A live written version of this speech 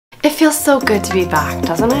It feels so good to be back,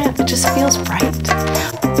 doesn't it? It just feels right.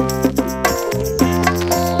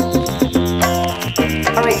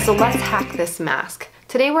 Alright, so let's hack this mask.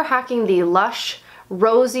 Today we're hacking the Lush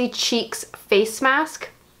Rosy Cheeks face mask.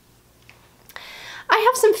 I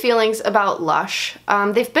have some feelings about Lush.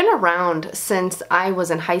 They've been around since I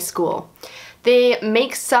was in high school. They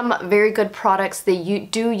make some very good products. They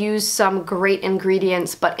do use some great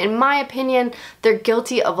ingredients, but in my opinion, they're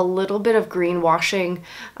guilty of a little bit of greenwashing.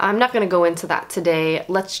 I'm not going to go into that today.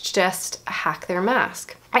 Let's just hack their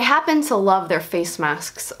mask. I happen to love their face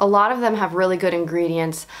masks. A lot of them have really good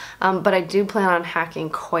ingredients, but I do plan on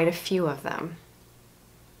hacking quite a few of them.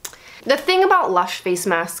 The thing about Lush face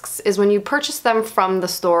masks is when you purchase them from the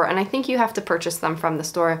store, and I think you have to purchase them from the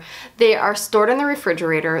store, they are stored in the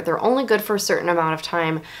refrigerator. They're only good for a certain amount of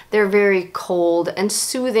time. They're very cold and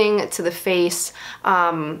soothing to the face.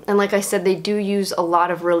 And like I said, they do use a lot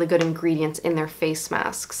of really good ingredients in their face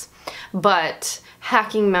masks. But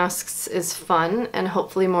hacking masks is fun and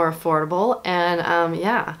hopefully more affordable, and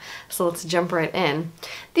yeah, so let's jump right in.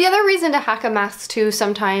 The other reason to hack a mask too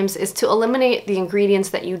sometimes is to eliminate the ingredients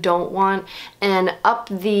that you don't want and up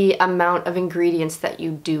the amount of ingredients that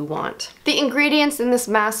you do want. The ingredients in this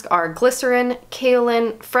mask are glycerin,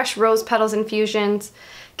 kaolin, fresh rose petals infusions,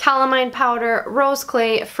 calamine powder, rose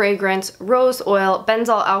clay, fragrance, rose oil,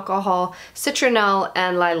 benzyl alcohol, citronellol,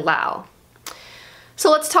 and Lilial. So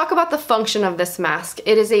let's talk about the function of this mask.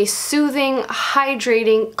 It is a soothing,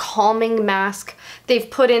 hydrating, calming mask. They've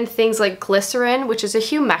put in things like glycerin, which is a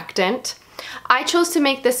humectant. I chose to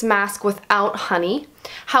make this mask without honey.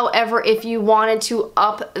 However, if you wanted to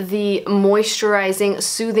up the moisturizing,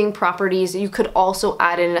 soothing properties, you could also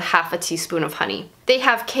add in half a teaspoon of honey. They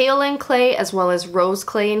have kaolin clay as well as rose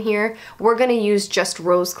clay in here. We're going to use just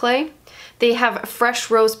rose clay. They have fresh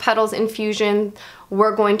rose petals infusion.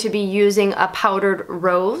 We're going to be using a powdered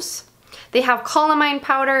rose. They have calamine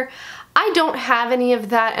powder. I don't have any of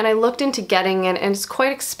that, and I looked into getting it, and it's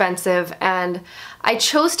quite expensive, and I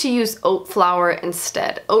chose to use oat flour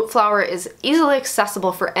instead. Oat flour is easily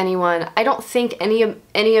accessible for anyone. I don't think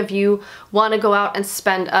any of you want to go out and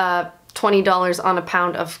spend $20 on a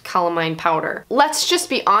pound of calamine powder. Let's just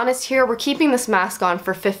be honest here, we're keeping this mask on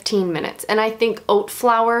for 15 minutes, and I think oat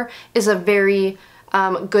flour is a very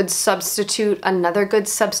good substitute. Another good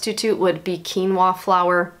substitute would be quinoa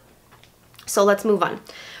flour. So let's move on.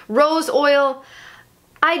 Rose oil.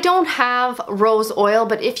 I don't have rose oil,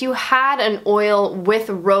 but if you had an oil with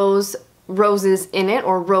roses in it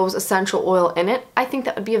or rose essential oil in it, I think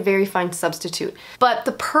that would be a very fine substitute. But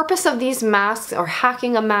the purpose of these masks or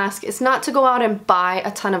hacking a mask is not to go out and buy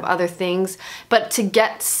a ton of other things, but to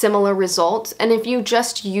get similar results. And if you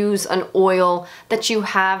just use an oil that you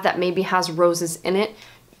have that maybe has roses in it,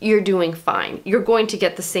 you're doing fine. You're going to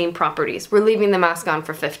get the same properties. We're leaving the mask on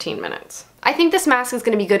for 15 minutes. I think this mask is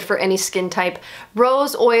going to be good for any skin type.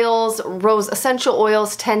 Rose oils, rose essential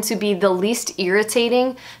oils tend to be the least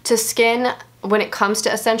irritating to skin when it comes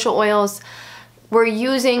to essential oils. We're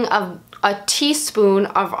using a teaspoon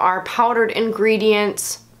of our powdered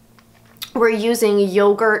ingredients. We're using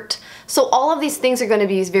yogurt. So all of these things are going to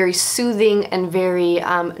be very soothing and very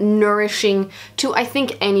nourishing to, I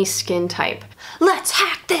think, any skin type. Let's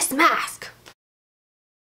hack this mask!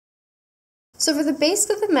 So for the base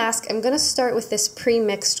of the mask, I'm going to start with this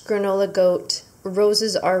pre-mixed Granola Goat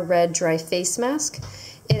Roses Are Red Dry Face Mask.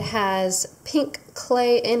 It has pink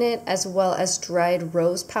clay in it as well as dried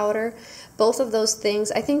rose powder. Both of those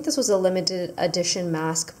things, I think this was a limited edition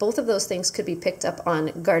mask. Both of those things could be picked up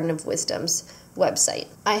on Garden of Wisdom's website.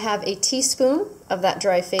 I have a teaspoon of that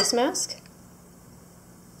dry face mask.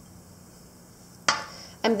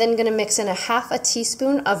 I'm then going to mix in a half a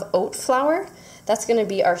teaspoon of oat flour. That's going to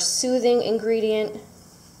be our soothing ingredient.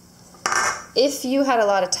 If you had a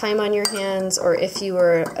lot of time on your hands, or if you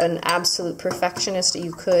were an absolute perfectionist,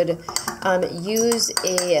 you could use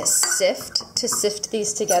a sift to sift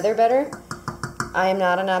these together better. I am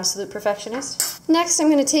not an absolute perfectionist. Next, I'm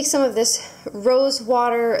going to take some of this rose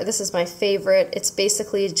water. This is my favorite. It's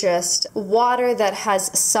basically just water that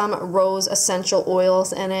has some rose essential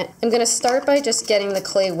oils in it. I'm going to start by just getting the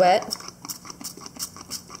clay wet.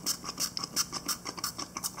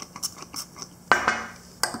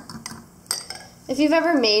 If you've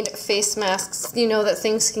ever made face masks, you know that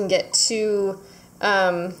things can get too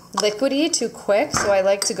liquidy too quick, so I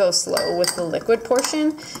like to go slow with the liquid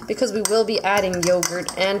portion because we will be adding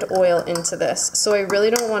yogurt and oil into this, so I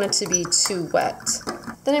really don't want it to be too wet.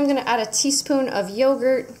 Then I'm going to add a teaspoon of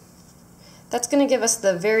yogurt. That's going to give us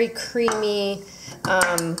the very creamy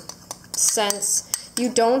sense. You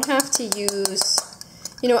don't have to use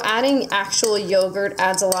You know, adding actual yogurt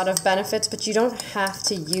adds a lot of benefits, but you don't have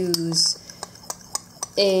to use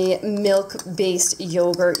a milk-based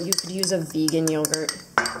yogurt. You could use a vegan yogurt.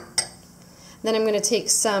 Then I'm going to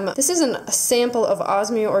take some, this is a sample of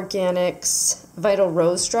Osmio Organics Vital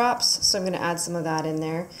Rose Drops, so I'm going to add some of that in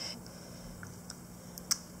there.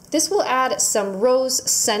 This will add some rose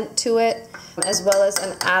scent to it, as well as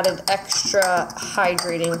an added extra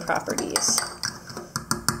hydrating properties.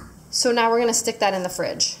 So now we're going to stick that in the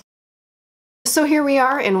fridge. So here we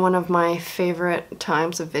are in one of my favorite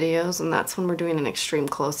times of videos, and that's when we're doing an extreme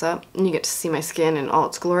close-up, and you get to see my skin in all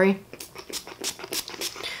its glory.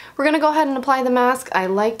 We're going to go ahead and apply the mask. I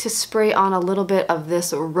like to spray on a little bit of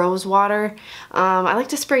this rose water. I like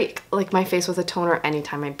to spray like my face with a toner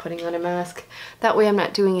anytime I'm putting on a mask. That way I'm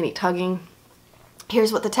not doing any tugging.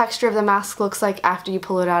 Here's what the texture of the mask looks like after you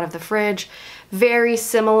pull it out of the fridge. Very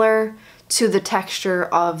similar to the texture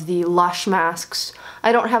of the Lush masks.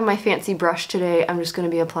 I don't have my fancy brush today. I'm just going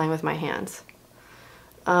to be applying with my hands.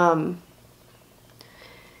 You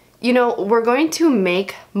know, we're going to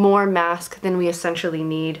make more mask than we essentially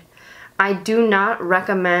need. I do not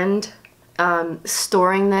recommend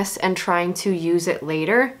storing this and trying to use it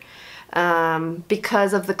later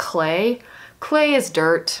because of the clay. Clay is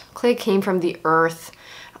dirt. Clay came from the earth.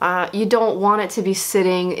 You don't want it to be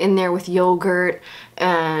sitting in there with yogurt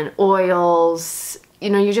and oils.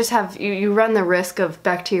 You know, you just have, you run the risk of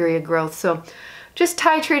bacteria growth. So just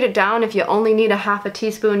titrate it down. If you only need a half a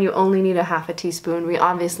teaspoon, you only need a half a teaspoon. We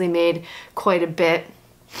obviously made quite a bit.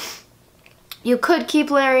 You could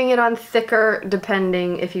keep layering it on thicker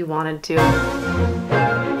depending if you wanted to.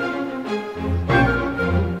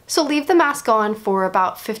 So leave the mask on for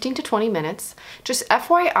about 15 to 20 minutes. Just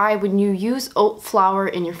FYI, when you use oat flour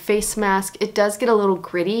in your face mask, it does get a little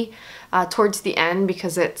gritty towards the end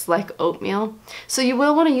because it's like oatmeal. So you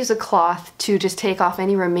will want to use a cloth to just take off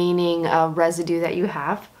any remaining residue that you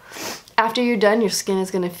have. After you're done, your skin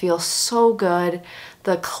is going to feel so good.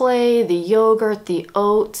 The clay, the yogurt, the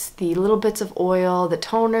oats, the little bits of oil, the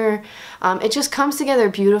toner, it just comes together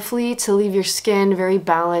beautifully to leave your skin very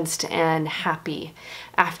balanced and happy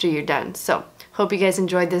after you're done. So hope you guys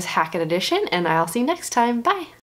enjoyed this Hack It edition, and I'll see you next time. Bye!